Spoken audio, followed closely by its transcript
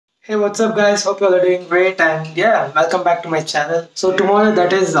Hey, what's up, guys? Hope you all are doing great, and yeah, welcome back to my channel. So tomorrow,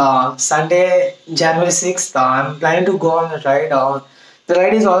 that is Sunday, January 6th. I'm planning to go on a ride. The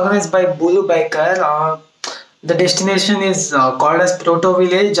ride is organized by Bulu Biker. The destination is called as Proto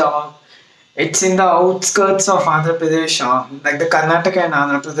village. It's in the outskirts of Andhra Pradesh, like the Karnataka and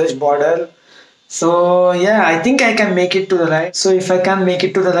Andhra Pradesh border. So yeah, I think I can make it to the ride. So if I can make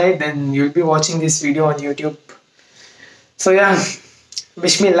it to the ride, then you'll be watching this video on YouTube. So yeah,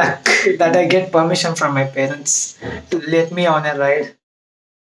 wish me luck that I get permission from my parents to let me on a ride.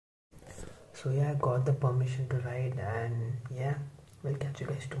 So yeah, I got the permission to ride, and yeah, we'll catch you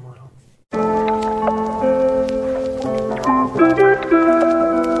guys tomorrow.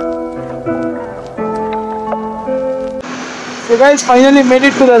 So guys, finally made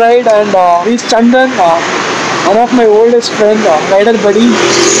it to the ride, and he's Chandan, one of my oldest friend, rider buddy.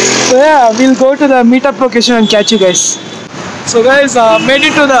 So yeah, we'll go to the meetup location and catch you guys. So guys, made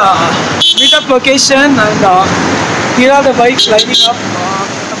it to the meetup location, and here are the bikes lining up.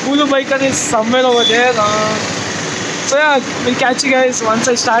 The Bulu biker is somewhere over there. So yeah, we'll catch you guys once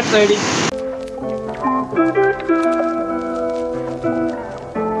I start riding.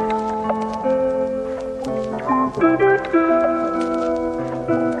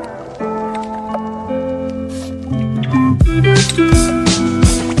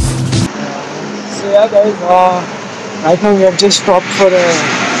 So yeah guys, right now we have just stopped for a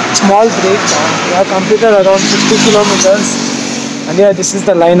small break. We have completed around 50 kilometers, and yeah, this is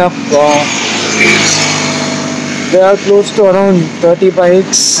the lineup. They are close to around 30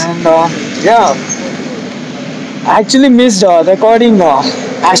 bikes, and yeah, I actually missed recording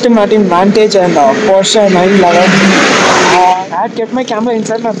Aston Martin Vantage and Porsche 911. I had kept my camera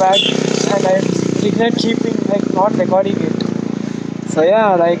inside my bag, and I regret keeping not recording it. So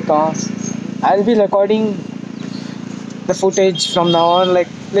yeah, I'll be recording the footage from now on.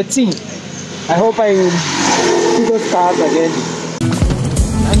 Let's see. I hope I see those cars again.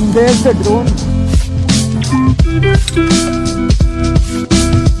 And there's the drone.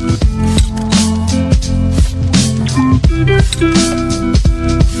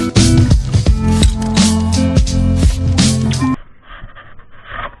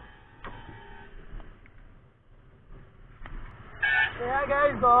 So yeah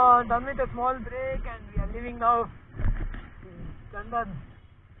guys, done with a small break, and we are leaving now. Chandan.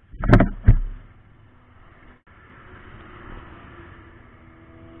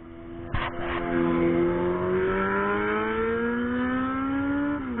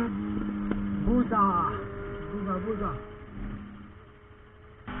 Buza. Buza.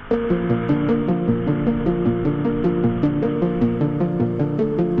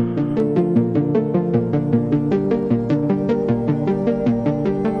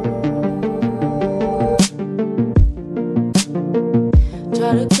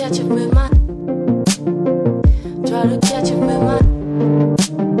 Try to catch up with my Try to catch up with my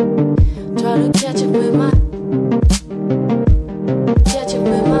Try to catch up with my Catch up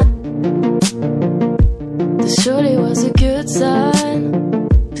with my This surely was a good sign,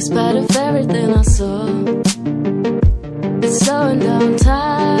 despite of everything I saw. It's slowing down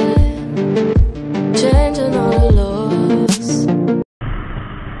time, changing all the laws. Man,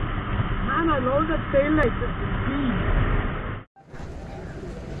 I love that tail light.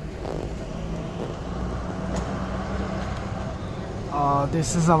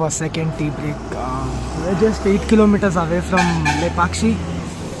 This is our second tea break. We're just 8 kilometers away from Lepakshi,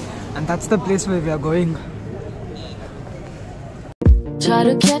 and that's the place where we are going. Try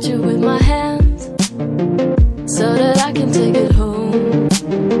to catch it with my hands, so that I can take it home.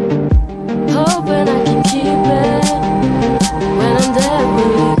 Hoping I can keep it when I'm there, when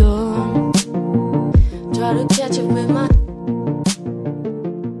we go. Try to catch it with my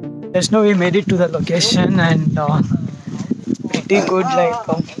Just now we made it to the location, and pretty good.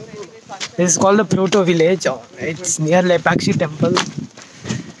 This is called the Proto village. It's near Lepakshi temple.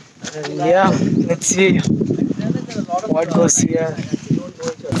 And yeah, let's see what goes here.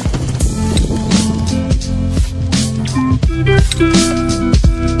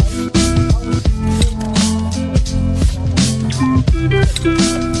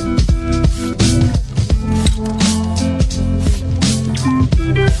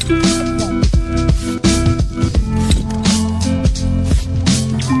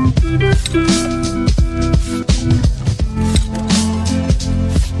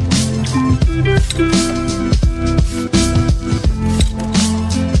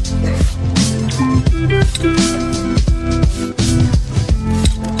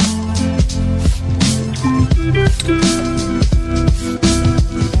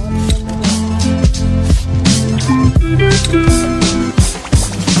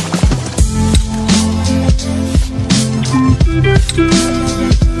 I'm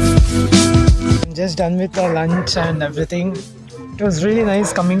just done with the lunch and everything. It was really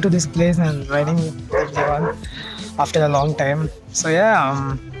nice coming to this place and riding with everyone after a long time. So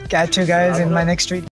yeah, catch you guys in my next video.